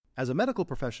As a medical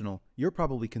professional, you're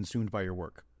probably consumed by your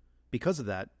work. Because of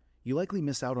that, you likely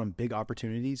miss out on big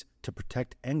opportunities to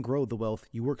protect and grow the wealth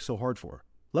you work so hard for.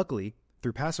 Luckily,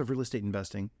 through passive real estate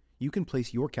investing, you can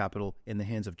place your capital in the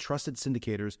hands of trusted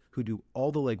syndicators who do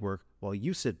all the legwork while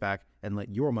you sit back and let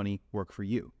your money work for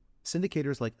you.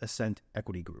 Syndicators like Ascent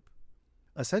Equity Group.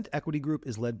 Ascent Equity Group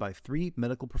is led by 3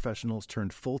 medical professionals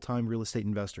turned full-time real estate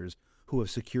investors who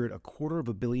have secured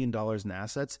 $250 million in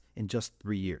assets in just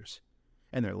 3 years.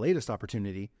 And their latest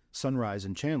opportunity, Sunrise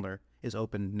in Chandler, is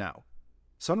open now.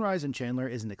 Sunrise in Chandler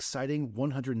is an exciting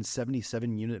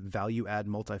 177-unit value-add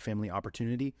multifamily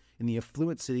opportunity in the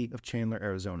affluent city of Chandler,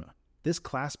 Arizona. This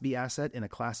Class B asset in a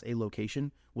Class A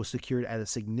location was secured at a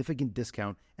significant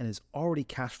discount and is already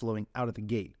cash flowing out of the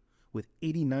gate, with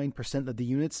 89% of the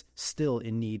units still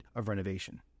in need of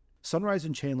renovation. Sunrise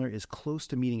in Chandler is close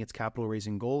to meeting its capital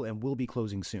raising goal and will be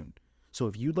closing soon. So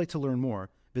if you'd like to learn more,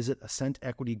 visit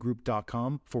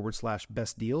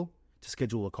ascentequitygroup.com/best deal to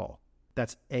schedule a call.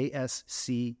 That's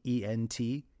ASCENT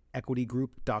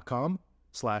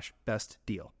equitygroup.com/best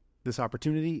deal. This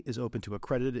opportunity is open to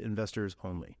accredited investors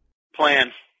only.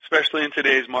 Plan, especially in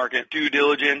today's market. Due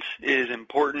diligence is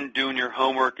important. Doing your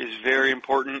homework is very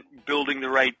important. Building the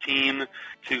right team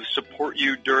to support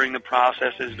you during the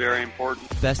process is very important.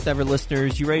 Best ever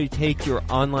listeners, you ready to take your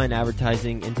online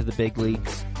advertising into the big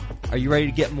leagues? Are you ready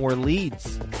to get more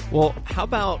leads? Well, how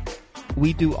about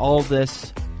we do all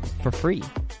this for free?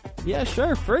 Yeah,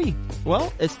 sure, free.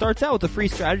 Well, it starts out with a free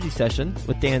strategy session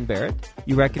with Dan Barrett.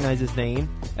 You recognize his name,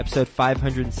 episode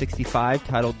 565,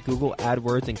 titled Google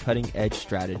AdWords and Cutting Edge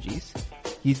Strategies.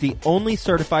 He's the only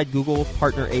certified Google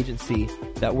partner agency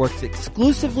that works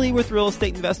exclusively with real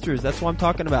estate investors. That's why I'm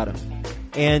talking about him.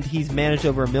 And he's managed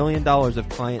over $1 million of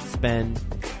client spend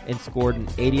and scored an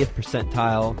 80th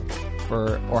percentile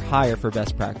or higher for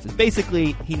best practices.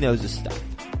 Basically, he knows his stuff.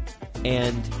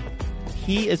 And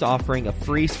he is offering a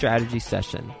free strategy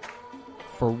session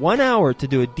for 1 hour to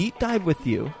do a deep dive with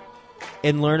you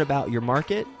and learn about your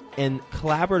market and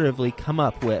collaboratively come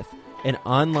up with an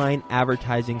online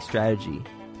advertising strategy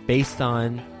based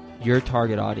on your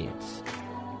target audience.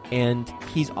 And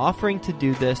he's offering to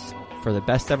do this for the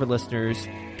best ever listeners.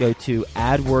 Go to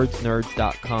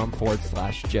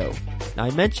adwordsnerds.com/Joe. Now,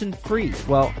 I mentioned free.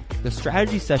 Well, the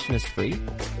strategy session is free.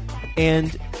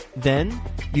 And then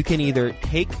you can either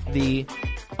take the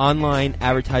online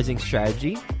advertising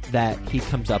strategy that he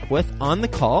comes up with on the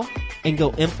call and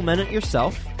go implement it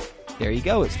yourself. There you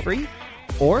go. It's free.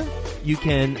 Or you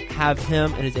can have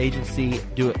him and his agency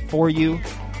do it for you.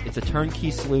 It's a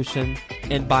turnkey solution.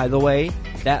 And by the way,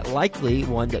 that likely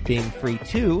winds up being free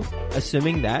too,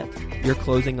 assuming that you're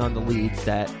closing on the leads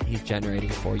that he's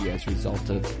generating for you as a result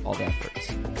of all the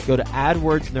efforts. Go to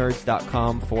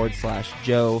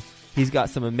adwordsnerds.com/Joe. He's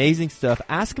got some amazing stuff.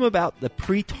 Ask him about the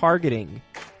pre-targeting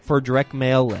for direct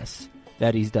mail lists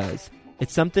that he does.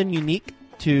 It's something unique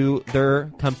to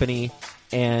their company,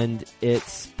 and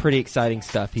it's pretty exciting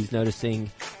stuff. He's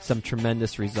noticing some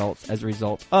tremendous results as a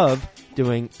result of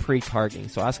doing pre-targeting.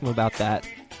 So ask him about that.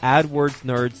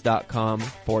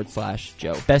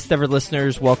 adwordsnerds.com/Joe. Best ever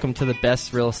listeners, welcome to the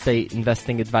best real estate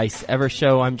investing advice ever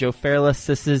show. I'm Joe Fairless.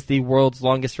 This is the world's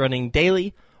longest running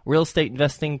daily real estate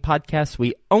investing podcast.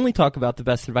 We only talk about the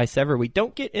best advice ever. We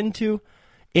don't get into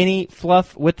any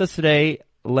fluff. With us today,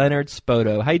 Leonard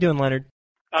Spoto. How you doing, Leonard?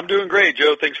 I'm doing great,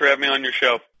 Joe. Thanks for having me on your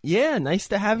show. Yeah, nice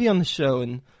to have you on the show,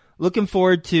 and looking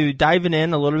forward to diving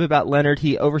in a little bit about Leonard.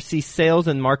 He oversees sales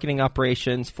and marketing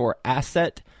operations for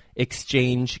Asset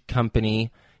Exchange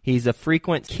Company. He's a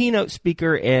frequent keynote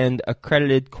speaker and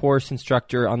accredited course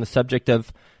instructor on the subject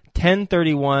of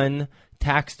 1031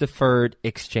 tax-deferred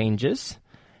exchanges.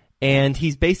 And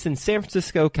he's based in San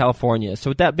Francisco, California. So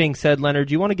with that being said, Leonard,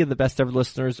 do you want to give the best ever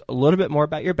listeners a little bit more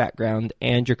about your background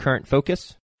and your current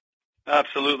focus?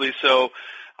 Absolutely. So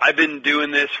I've been doing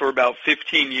this for about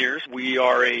 15 years. We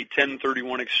are a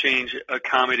 1031 exchange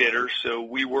accommodator. So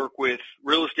we work with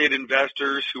real estate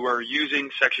investors who are using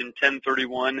Section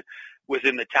 1031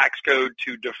 within the tax code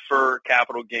to defer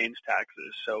capital gains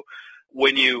taxes. So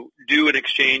when you do an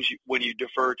exchange, when you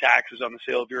defer taxes on the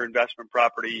sale of your investment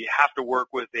property, you have to work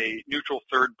with a neutral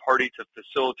third party to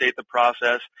facilitate the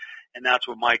process, and that's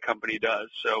what my company does.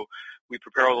 So we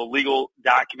prepare all the legal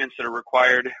documents that are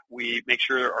required. We make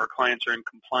sure our clients are in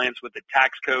compliance with the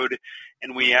tax code,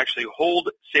 and we actually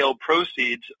hold sale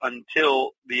proceeds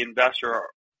until the investor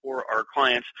or our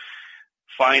clients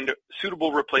find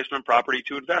suitable replacement property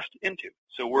to invest into.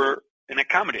 So we're an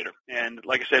accommodator. And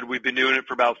like I said, we've been doing it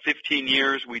for about 15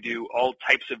 years. We do all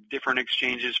types of different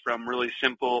exchanges, from really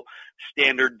simple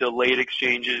standard delayed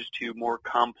exchanges to more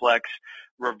complex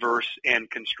reverse and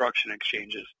construction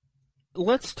exchanges.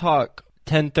 Let's talk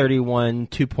 1031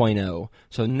 2.0,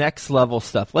 so next level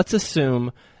stuff. Let's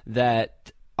assume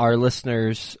that our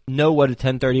listeners know what a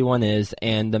 1031 is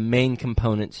and the main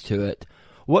components to it.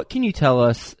 What can you tell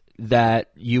us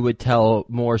that you would tell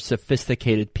more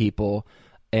sophisticated people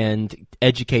and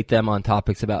educate them on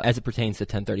topics about as it pertains to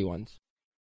 1031s?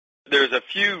 There's a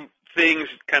few things,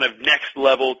 kind of next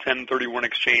level 1031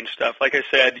 exchange stuff. Like I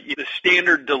said, the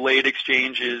standard delayed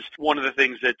exchange is one of the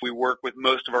things that we work with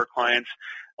most of our clients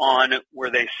on, where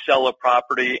they sell a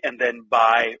property and then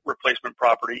buy replacement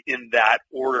property in that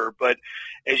order. But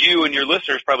as you and your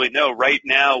listeners probably know, right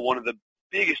now one of the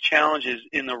biggest challenges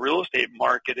in the real estate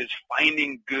market is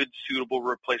finding good, suitable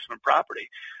replacement property.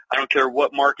 I don't care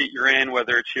what market you're in,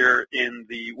 whether it's here in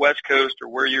the West Coast or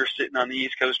where you're sitting on the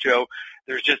East Coast, Joe,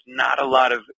 there's just not a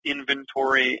lot of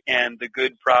inventory, and the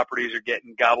good properties are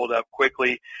getting gobbled up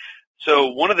quickly. So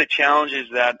one of the challenges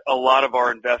that a lot of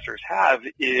our investors have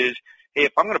is, hey,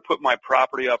 if I'm going to put my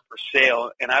property up for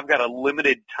sale and I've got a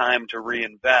limited time to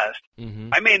reinvest,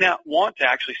 I may not want to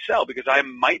actually sell because I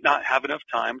might not have enough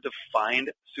time to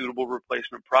find suitable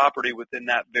replacement property within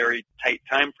that very tight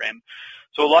time frame.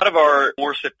 So a lot of our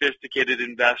more sophisticated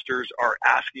investors are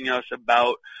asking us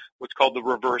about what's called the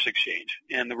reverse exchange.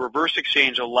 And the reverse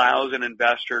exchange allows an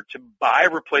investor to buy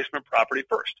replacement property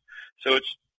first. So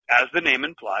it's, as the name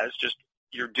implies, just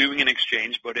you're doing an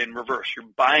exchange, but in reverse. You're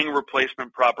buying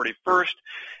replacement property first,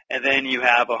 and then you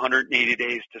have 180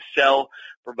 days to sell.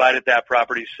 Provided that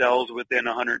property sells within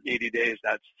 180 days,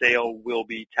 that sale will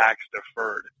be tax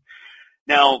deferred.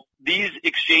 Now, these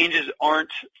exchanges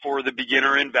aren't for the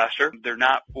beginner investor. They're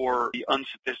not for the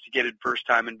unsophisticated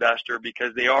first-time investor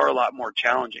because they are a lot more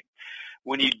challenging.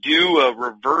 When you do a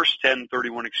reverse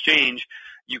 1031 exchange,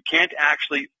 you can't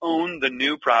actually own the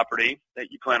new property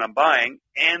that you plan on buying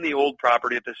and the old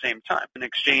property at the same time. An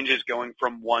exchange is going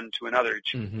from one to another.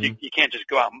 You can't just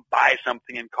go out and buy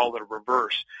something and call it a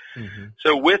reverse.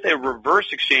 So with a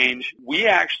reverse exchange, we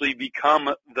actually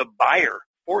become the buyer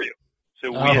for you.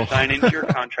 So we assign into your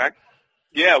contract.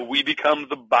 Yeah, we become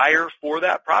the buyer for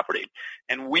that property,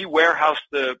 and we warehouse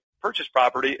the purchase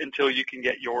property until you can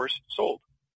get yours sold.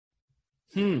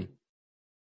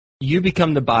 You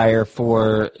become the buyer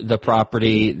for the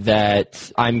property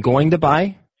that I'm going to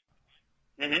buy?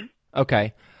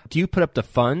 Okay. Do you put up the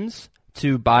funds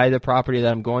to buy the property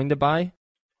that I'm going to buy?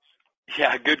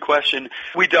 Yeah, good question.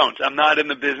 We don't. I'm not in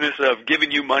the business of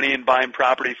giving you money and buying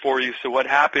property for you. So what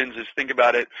happens is, think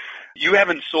about it. You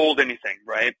haven't sold anything,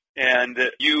 right? And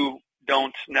you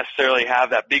don't necessarily have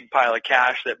that big pile of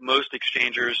cash that most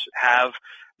exchangers have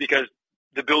because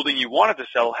the building you wanted to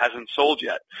sell hasn't sold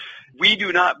yet. We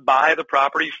do not buy the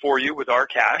property for you with our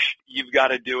cash. You've got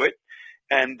to do it.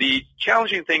 And the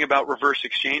challenging thing about reverse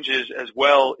exchanges as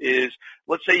well is,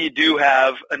 let's say you do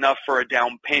have enough for a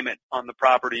down payment on the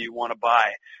property you want to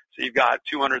buy. So you've got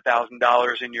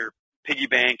 $200,000 in your piggy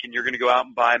bank and you're going to go out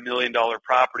and buy $1 million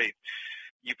property.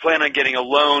 You plan on getting a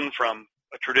loan from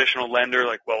a traditional lender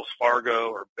like Wells Fargo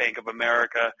or Bank of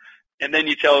America. And then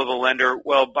you tell the lender,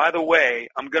 well, by the way,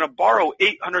 I'm going to borrow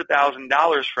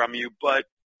 $800,000 from you, but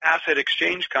Asset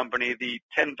Exchange Company, the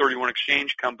 1031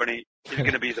 exchange company, is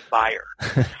going to be the buyer.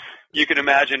 You can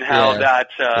imagine how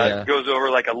that goes over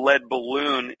like a lead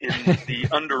balloon in the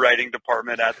underwriting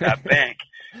department at that bank.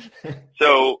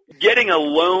 So getting a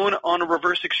loan on a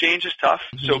reverse exchange is tough.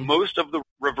 So most of the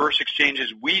reverse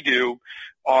exchanges we do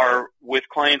are with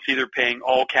clients either paying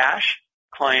all cash,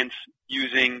 clients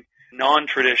using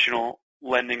non-traditional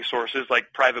lending sources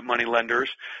like private money lenders,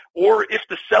 or if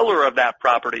the seller of that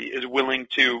property is willing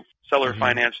to seller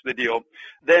finance the deal,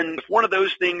 then if one of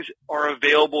those things are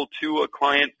available to a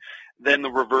client, then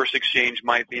the reverse exchange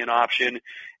might be an option.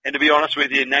 And to be honest with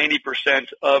you, 90%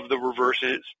 of the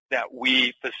reverses that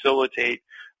we facilitate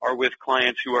are with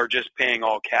clients who are just paying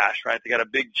all cash, right? They got a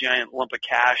big giant lump of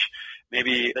cash,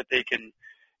 maybe that they can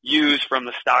use from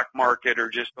the stock market or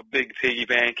just a big piggy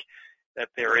bank that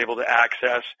they're able to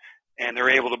access, and they're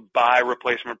able to buy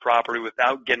replacement property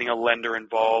without getting a lender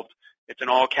involved. It's an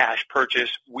all-cash purchase.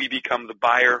 We become the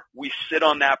buyer. We sit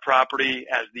on that property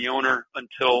as the owner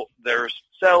until theirs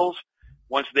sells.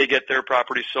 Once they get their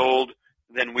property sold,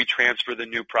 then we transfer the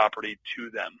new property to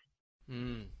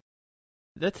them.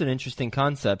 That's an interesting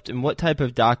concept. And what type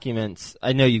of documents,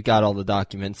 I know you've got all the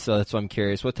documents, so that's why I'm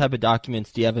curious. What type of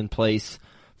documents do you have in place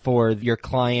for your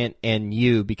client and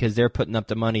you, because they're putting up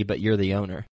the money, but you're the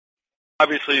owner?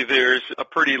 Obviously, there's a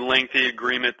pretty lengthy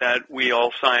agreement that we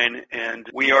all sign, and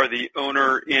we are the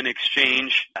owner in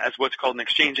exchange as what's called an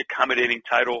exchange accommodating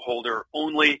title holder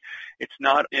only. It's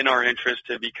not in our interest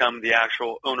to become the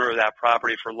actual owner of that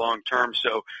property for long term.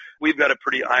 So we've got a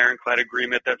pretty ironclad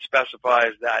agreement that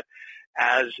specifies that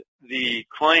as the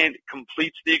client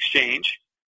completes the exchange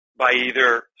by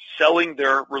either selling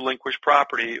their relinquished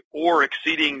property or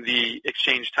exceeding the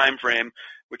exchange time frame,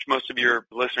 which most of your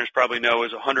listeners probably know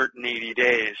is 180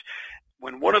 days.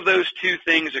 When one of those two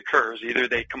things occurs, either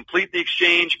they complete the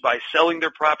exchange by selling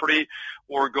their property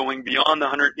or going beyond the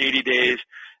 180 days,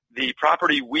 the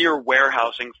property we are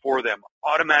warehousing for them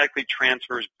automatically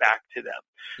transfers back to them.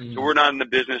 Mm-hmm. So we're not in the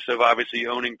business of obviously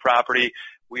owning property.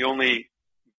 We only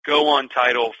go on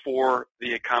title for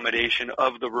the accommodation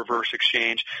of the reverse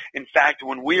exchange. In fact,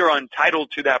 when we are entitled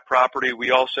to that property,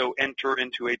 we also enter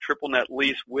into a triple net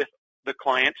lease with the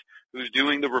client who's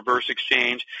doing the reverse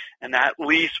exchange, and that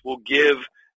lease will give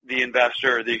the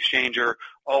investor, the exchanger,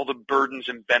 all the burdens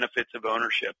and benefits of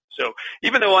ownership. So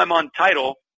even though I'm on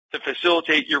title to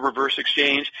facilitate your reverse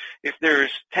exchange, if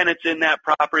there's tenants in that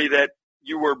property that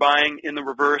you were buying in the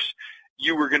reverse,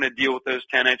 you were going to deal with those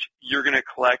tenants. You're going to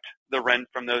collect the rent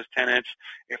from those tenants.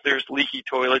 If there's leaky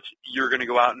toilets, you're going to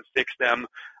go out and fix them.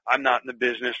 I'm not in the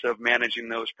business of managing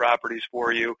those properties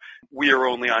for you. We are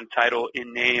only on title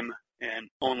in name and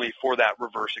only for that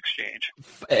reverse exchange.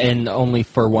 And only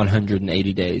for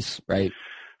 180 days, right?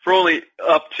 For only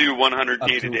up to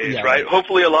 180 days, yeah, right?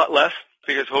 Hopefully a lot less,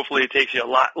 because hopefully it takes you a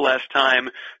lot less time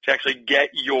to actually get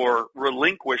your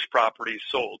relinquished properties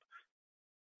sold.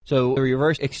 So the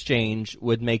reverse exchange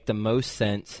would make the most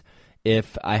sense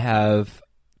if I have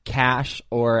cash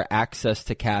or access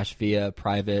to cash via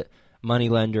private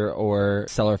moneylender or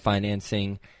seller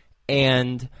financing,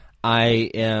 and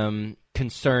I am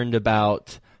concerned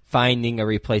about finding a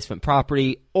replacement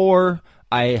property, or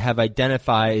I have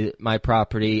identified my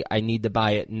property, I need to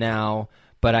buy it now,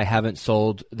 but I haven't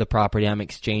sold the property I'm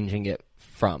exchanging it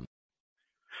from.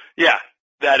 Yeah,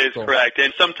 that is correct.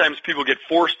 And sometimes people get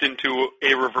forced into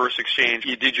a reverse exchange.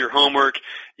 You did your homework,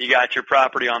 you got your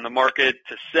property on the market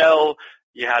to sell,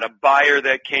 you had a buyer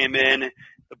that came in,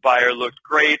 the buyer looked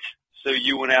great, so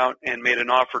you went out and made an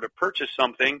offer to purchase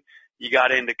something. You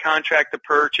got into contract to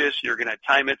purchase. You're going to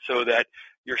time it so that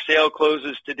your sale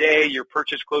closes today, your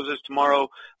purchase closes tomorrow,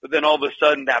 but then all of a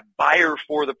sudden that buyer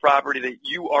for the property that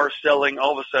you are selling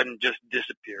all of a sudden just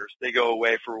disappears. They go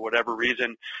away for whatever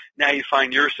reason. Now you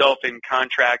find yourself in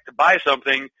contract to buy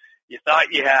something. You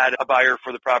thought you had a buyer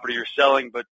for the property you're selling,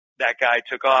 but that guy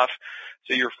took off.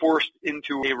 So you're forced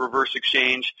into a reverse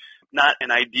exchange. Not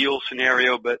an ideal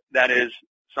scenario, but that is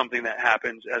something that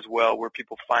happens as well, where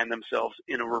people find themselves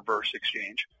in a reverse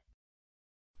exchange.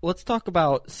 Let's talk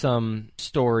about some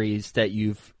stories that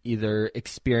you've either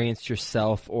experienced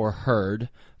yourself or heard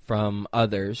from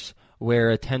others where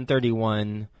a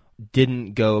 1031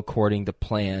 didn't go according to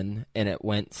plan and it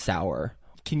went sour.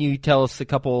 Can you tell us a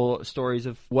couple stories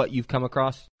of what you've come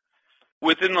across?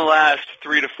 Within the last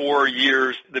 3 to 4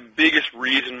 years, the biggest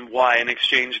reason why an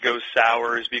exchange goes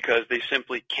sour is because they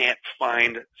simply can't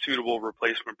find suitable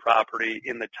replacement property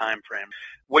in the time frame.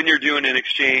 When you're doing an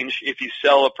exchange, if you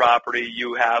sell a property,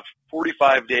 you have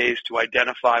 45 days to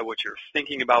identify what you're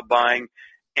thinking about buying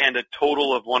and a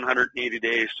total of 180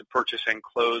 days to purchase and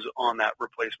close on that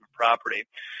replacement property.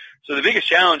 So the biggest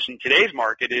challenge in today's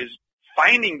market is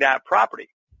finding that property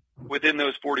within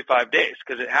those 45 days,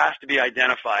 because it has to be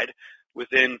identified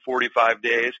within 45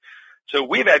 days. So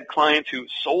we've had clients who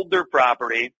sold their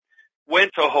property,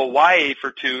 went to Hawaii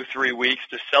for 2-3 weeks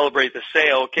to celebrate the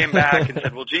sale, came back and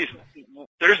said, well, geez,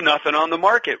 there's nothing on the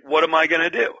market. What am I going to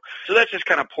do? So that's just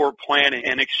kind of poor planning,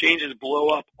 and exchanges blow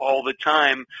up all the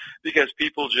time because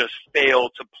people just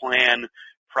fail to plan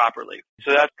properly.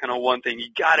 So that's kind of one thing. You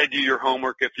got to do your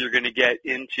homework if you're going to get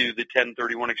into the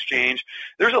 1031 exchange.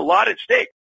 There's a lot at stake.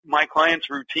 My clients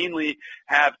routinely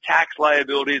have tax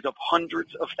liabilities of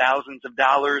hundreds of thousands of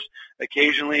dollars.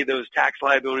 Occasionally, those tax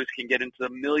liabilities can get into the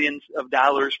millions of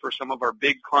dollars for some of our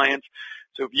big clients.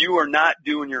 So if you are not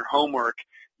doing your homework,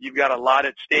 you've got a lot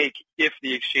at stake if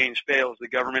the exchange fails. The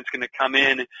government's going to come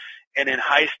in, and in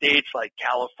high states like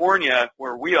California,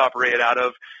 where we operate out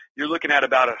of, you're looking at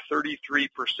about a 33%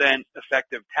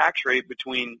 effective tax rate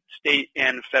between state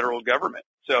and federal government.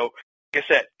 So like I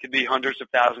said, it could be hundreds of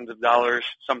thousands of dollars,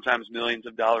 sometimes millions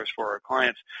of dollars for our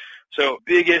clients. So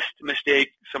biggest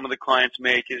mistake some of the clients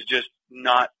make is just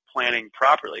not planning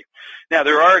properly. Now,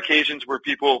 there are occasions where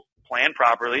people plan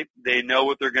properly. They know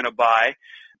what they're going to buy.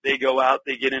 They go out,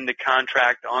 they get into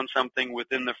contract on something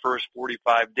within the first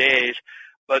 45 days,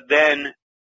 but then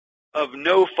of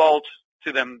no fault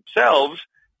to themselves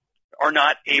are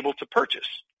not able to purchase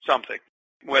something.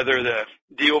 Whether the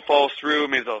deal falls through,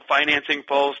 maybe the financing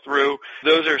falls through,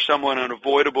 those are somewhat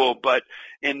unavoidable. But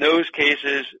in those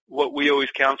cases, what we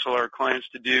always counsel our clients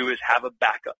to do is have a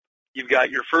backup. You've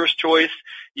got your first choice.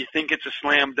 You think it's a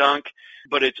slam dunk,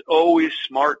 but it's always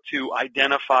smart to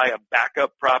identify a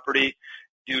backup property,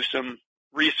 do some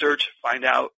research, find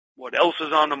out what else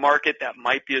is on the market that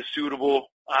might be a suitable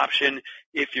option.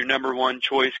 If your number one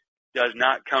choice does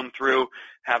not come through,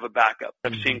 have a backup.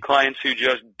 I've seen clients who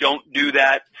just don't do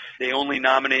that. They only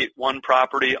nominate one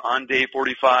property on day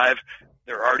 45.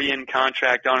 They're already in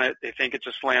contract on it. They think it's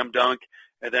a slam dunk,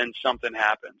 and then something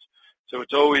happens. So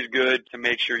it's always good to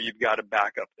make sure you've got a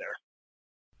backup there.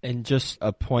 And just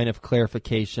a point of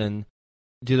clarification,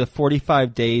 do the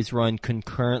 45 days run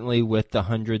concurrently with the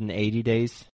 180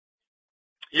 days?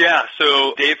 Yeah,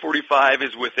 so day 45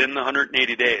 is within the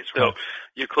 180 days. So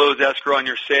you close escrow on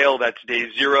your sale, that's day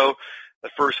 0. The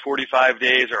first 45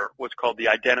 days are what's called the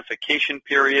identification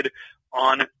period.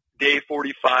 On day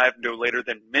 45, no later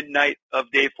than midnight of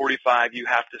day 45, you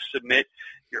have to submit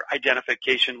your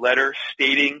identification letter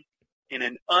stating in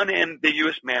an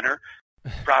unambiguous manner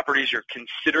properties you're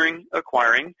considering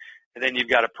acquiring, and then you've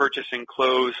got to purchase and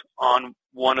close on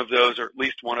one of those, or at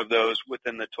least one of those,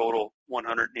 within the total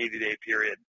 180-day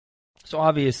period. So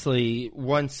obviously,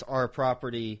 once our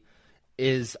property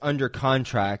is under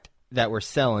contract that we're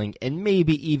selling, and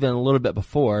maybe even a little bit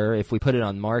before, if we put it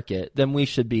on market, then we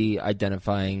should be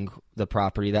identifying the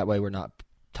property. That way we're not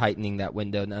tightening that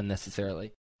window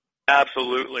unnecessarily.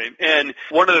 Absolutely. And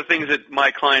one of the things that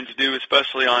my clients do,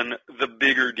 especially on the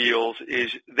bigger deals,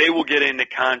 is they will get into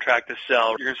contract to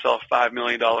sell. You're going to sell a $5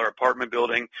 million apartment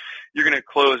building. You're going to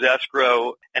close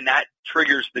escrow, and that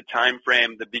triggers the time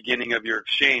frame, the beginning of your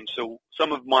exchange. So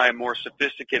some of my more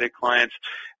sophisticated clients,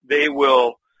 they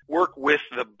will work with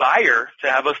the buyer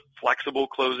to have a flexible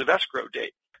close of escrow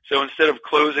date. So instead of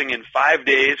closing in 5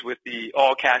 days with the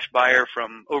all-cash buyer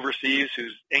from overseas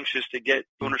who's anxious to get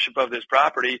ownership of this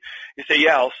property, you say,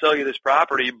 yeah, I'll sell you this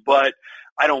property, but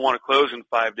I don't want to close in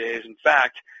 5 days. In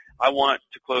fact, I want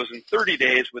to close in 30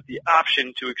 days with the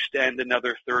option to extend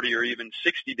another 30 or even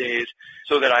 60 days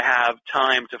so that I have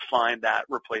time to find that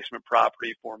replacement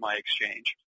property for my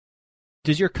exchange.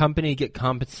 Does your company get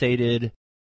compensated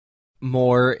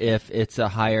more if it's a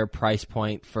higher price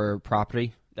point for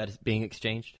property that is being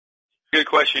exchanged? Good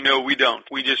question. No, we don't.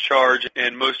 We just charge,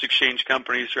 and most exchange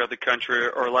companies throughout the country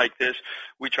are like this.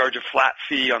 We charge a flat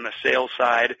fee on the sales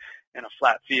side and a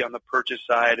flat fee on the purchase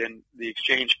side, and the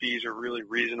exchange fees are really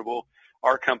reasonable.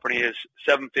 Our company is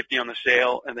 $750 on the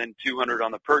sale and then $200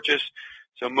 on the purchase.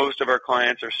 So most of our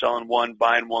clients are selling one,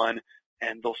 buying one,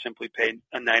 and they'll simply pay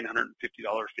a $950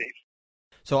 fee.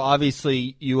 So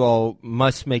obviously you all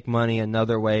must make money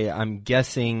another way. I'm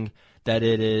guessing that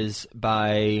it is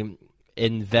by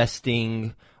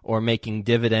investing or making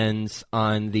dividends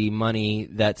on the money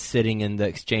that's sitting in the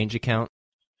exchange account?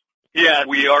 Yeah,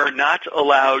 we are not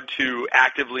allowed to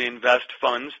actively invest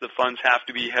funds. The funds have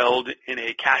to be held in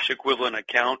a cash equivalent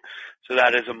account, so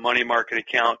that is a money market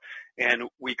account, and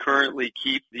we currently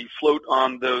keep the float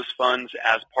on those funds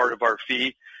as part of our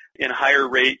fee. In higher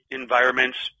rate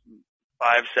environments,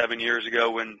 5-7 years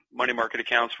ago when money market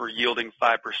accounts were yielding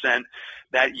 5%,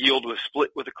 that yield was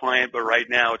split with the client, but right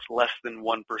now it's less than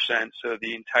 1%, so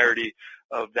the entirety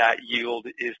of that yield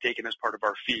is taken as part of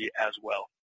our fee as well.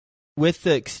 With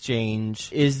the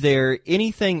exchange, is there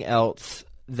anything else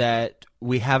that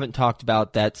we haven't talked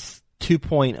about that's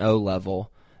 2.0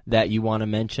 level that you want to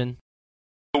mention?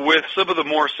 With some of the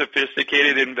more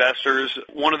sophisticated investors,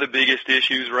 one of the biggest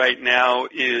issues right now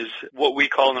is what we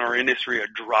call in our industry a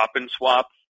drop and swap.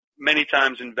 Many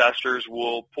times investors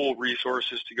will pull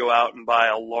resources to go out and buy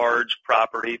a large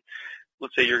property.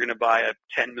 Let's say you're going to buy a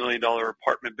 $10 million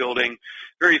apartment building.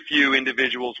 Very few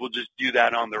individuals will just do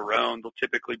that on their own. They'll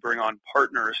typically bring on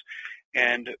partners.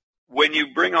 And when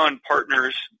you bring on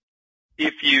partners,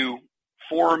 if you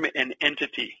form an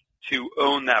entity to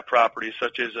own that property,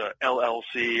 such as a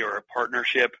LLC or a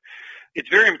partnership, it's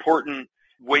very important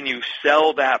when you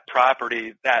sell that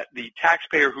property that the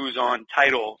taxpayer who's on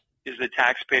title is the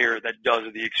taxpayer that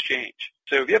does the exchange.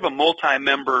 So if you have a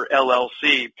multi-member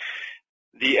LLC,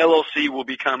 the LLC will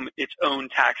become its own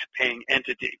tax-paying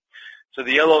entity. So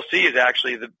the LLC is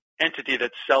actually the entity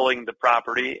that's selling the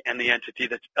property and the entity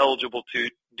that's eligible to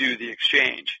do the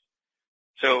exchange.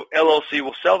 So LLC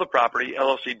will sell the property,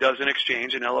 LLC does an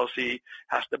exchange, and LLC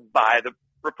has to buy the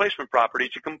replacement property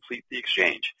to complete the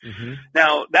exchange. Mm-hmm.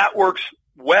 Now, that works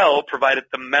well provided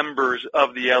the members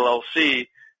of the LLC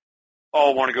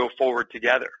all want to go forward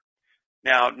together.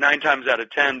 Now, 9 times out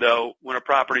of 10, though, when a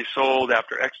property is sold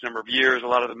after X number of years, a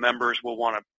lot of the members will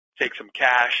want to take some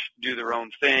cash, do their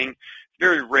own thing. It's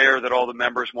very rare that all the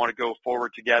members want to go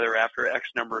forward together after X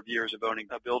number of years of owning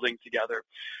a building together.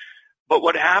 But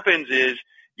what happens is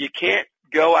you can't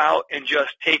go out and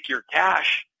just take your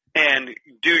cash and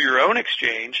do your own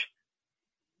exchange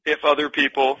if other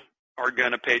people are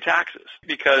going to pay taxes,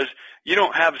 because you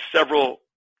don't have several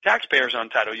taxpayers on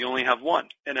title. You only have one,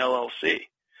 an LLC.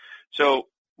 So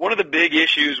one of the big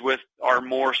issues with our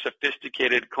more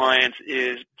sophisticated clients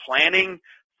is planning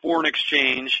for an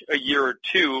exchange a year or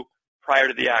two prior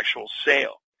to the actual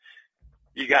sale.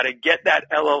 You got to get that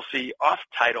LLC off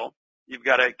title. You've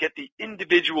got to get the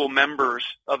individual members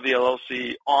of the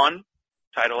LLC on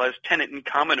title as tenant and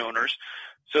common owners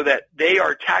so that they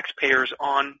are taxpayers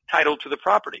on title to the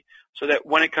property, so that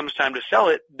when it comes time to sell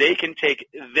it, they can take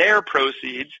their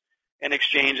proceeds and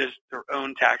exchange as their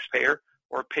own taxpayer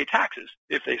or pay taxes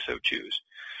if they so choose.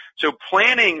 So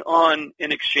planning on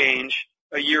an exchange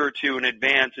a year or two in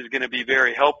advance is going to be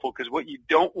very helpful, because what you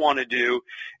don't want to do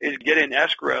is get in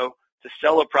escrow to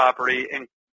sell a property and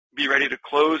be ready to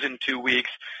close in 2 weeks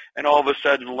and all of a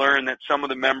sudden learn that some of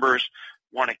the members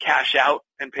want to cash out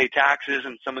and pay taxes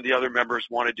and some of the other members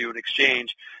want to do an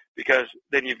exchange, because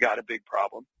then you've got a big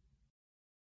problem.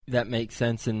 That makes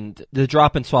sense. And the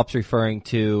drop in swap's referring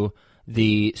to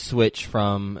the switch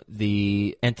from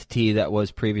the entity that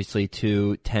was previously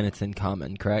to tenants in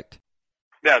common, correct?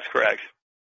 That's correct.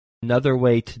 Another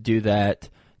way to do that,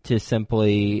 to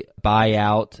simply buy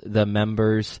out the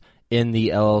members in the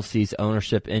LLC's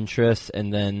ownership interests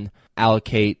and then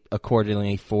allocate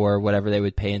accordingly for whatever they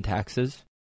would pay in taxes?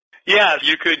 Yeah,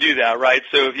 you could do that, right?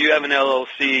 So if you have an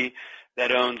LLC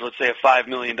that owns, let's say, a $5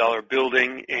 million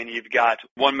building, and you've got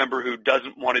one member who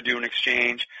doesn't want to do an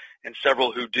exchange and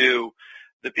several who do,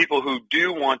 the people who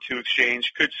do want to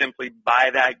exchange could simply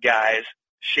buy that guy's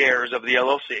shares of the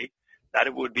LLC. That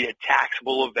it would be a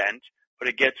taxable event, but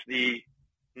it gets the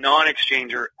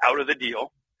non-exchanger out of the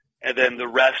deal, and then the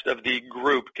rest of the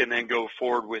group can then go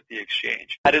forward with the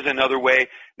exchange. That is another way.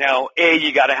 Now,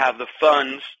 you got to have the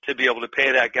funds to be able to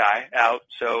pay that guy out.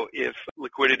 So if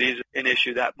liquidity is an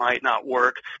issue, that might not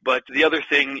work. But the other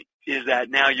thing is that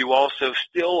now you also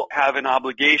still have an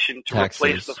obligation to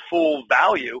replace the full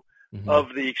value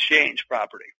of the exchange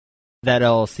property. That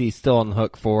LLC is still on the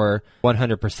hook for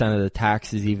 100% of the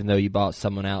taxes, even though you bought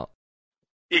someone out.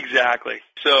 Exactly.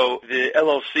 So the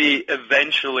LLC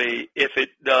eventually, if it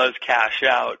does cash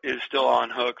out, is still on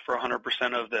hook for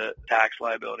 100% of the tax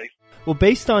liability. Well,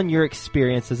 based on your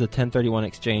experience as a 1031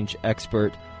 exchange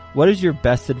expert, what is your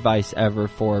best advice ever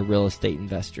for real estate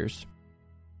investors?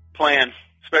 Plan,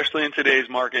 especially in today's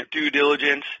market. Due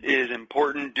diligence is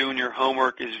important. Doing your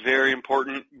homework is very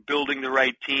important. Building the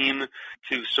right team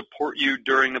to support you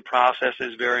during the process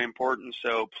is very important.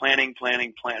 So planning.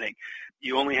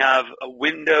 You only have a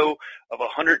window of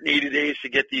 180 days to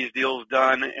get these deals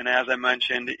done, and as I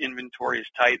mentioned, inventory is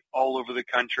tight all over the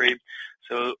country.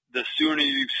 So the sooner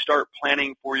you start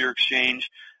planning for your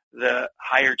exchange, the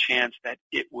higher chance that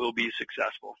it will be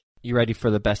successful. You ready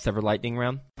for the best ever lightning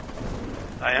round?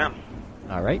 I am.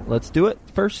 All right, let's do it.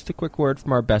 First, a quick word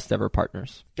from our best ever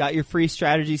partners. Got your free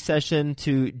strategy session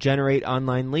to generate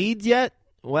online leads yet?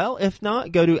 Well, if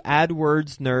not, go to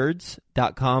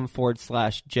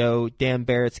adwordsnerds.com/Joe. Dan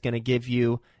Barrett's going to give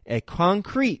you a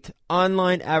concrete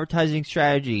online advertising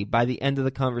strategy by the end of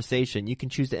the conversation. You can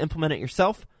choose to implement it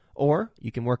yourself, or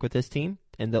you can work with this team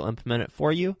and they'll implement it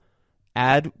for you.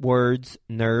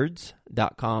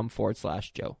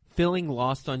 adwordsnerds.com/Joe. Feeling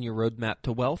lost on your roadmap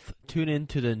to wealth? Tune in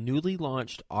to the newly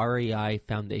launched REI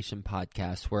Foundation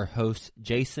podcast, where hosts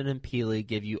Jason and Peely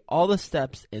give you all the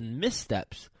steps and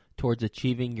missteps towards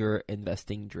achieving your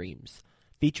investing dreams.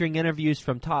 Featuring interviews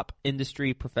from top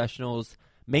industry professionals,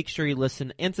 make sure you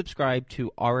listen and subscribe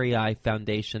to REI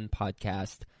Foundation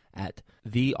podcast at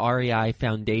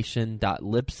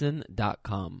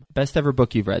thereifoundation.libsyn.com. Best ever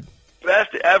book you've read?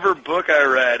 Best ever book I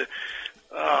read?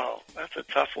 Oh, that's a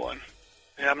tough one.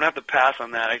 Yeah, I'm going to have to pass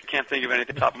on that. I can't think of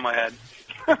anything top of my head.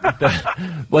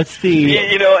 What's the...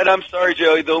 You know, and I'm sorry,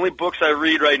 Joey, the only books I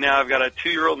read right now, I've got a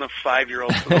 2-year-old and a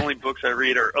 5-year-old, so the only books I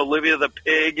read are Olivia the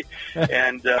Pig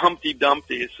and Humpty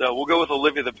Dumpty, so we'll go with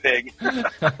Olivia the Pig.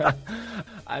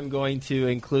 I'm going to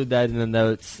include that in the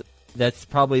notes. That's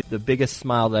probably the biggest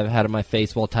smile that I've had on my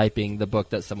face while typing the book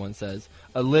that someone says.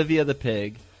 Olivia the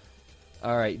Pig.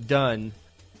 All right, done.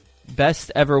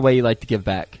 Best ever way you like to give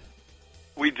back?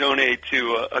 We donate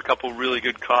to a couple really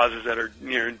good causes that are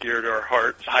near and dear to our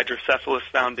heart. The Hydrocephalus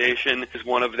Foundation is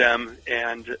one of them,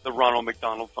 and the Ronald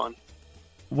McDonald Fund.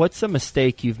 What's a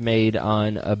mistake you've made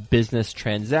on a business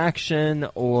transaction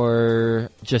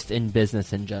or just in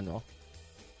business in general?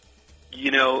 You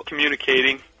know,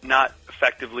 communicating, not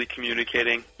effectively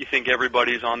communicating. You think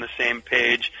everybody's on the same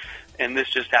page, And this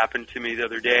just happened to me the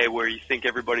other day where you think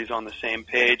everybody's on the same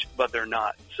page, but they're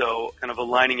not. So kind of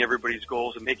aligning everybody's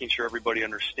goals and making sure everybody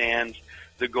understands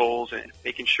the goals and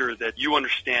making sure that you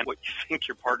understand what you think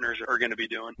your partners are going to be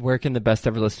doing. Where can the best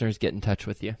ever listeners get in touch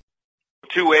with you?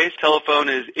 2 ways. Telephone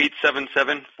is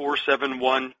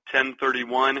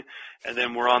 877-471-1031, and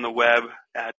then we're on the web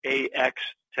at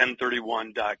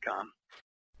ax1031.com.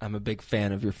 I'm a big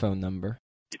fan of your phone number.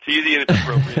 It's easy and it's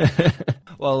appropriate.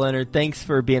 Well, Leonard, thanks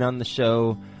for being on the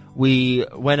show. We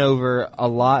went over a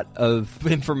lot of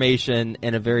information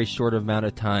in a very short amount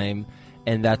of time,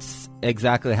 and that's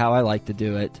exactly how I like to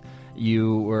do it.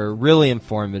 You were really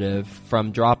informative,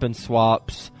 from drop-in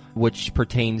swaps, which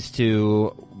pertains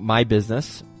to my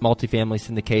business, multifamily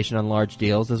syndication on large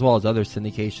deals, as well as other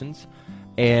syndications,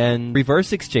 and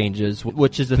reverse exchanges,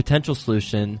 which is a potential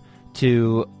solution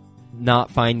to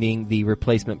not finding the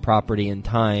replacement property in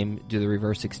time. Do the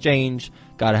reverse exchange,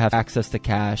 got to have access to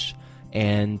cash,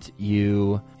 and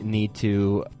you need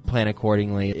to plan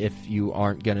accordingly if you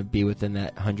aren't going to be within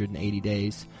that 180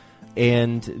 days.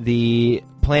 And the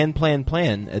plan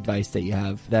advice that you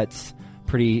have, that's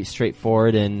pretty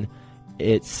straightforward, and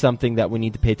it's something that we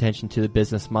need to pay attention to the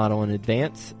business model in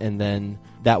advance, and then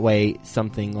that way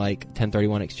something like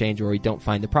 1031 exchange where we don't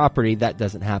find the property, that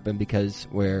doesn't happen because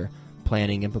we're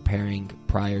planning and preparing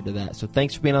prior to that. So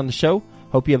thanks for being on the show.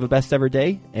 Hope you have a best ever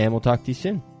day, and we'll talk to you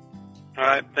soon. All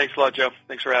right. Thanks a lot, Joe.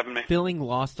 Thanks for having me. Feeling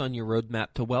lost on your roadmap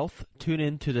to wealth? Tune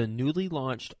in to the newly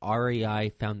launched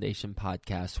REI Foundation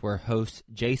podcast, where hosts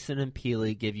Jason and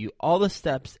Peely give you all the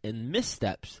steps and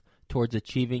missteps towards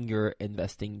achieving your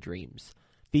investing dreams.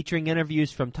 Featuring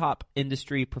interviews from top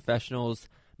industry professionals,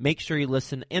 make sure you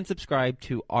listen and subscribe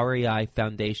to REI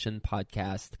Foundation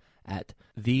podcast at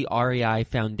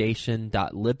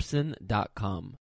thereifoundation.libsyn.com.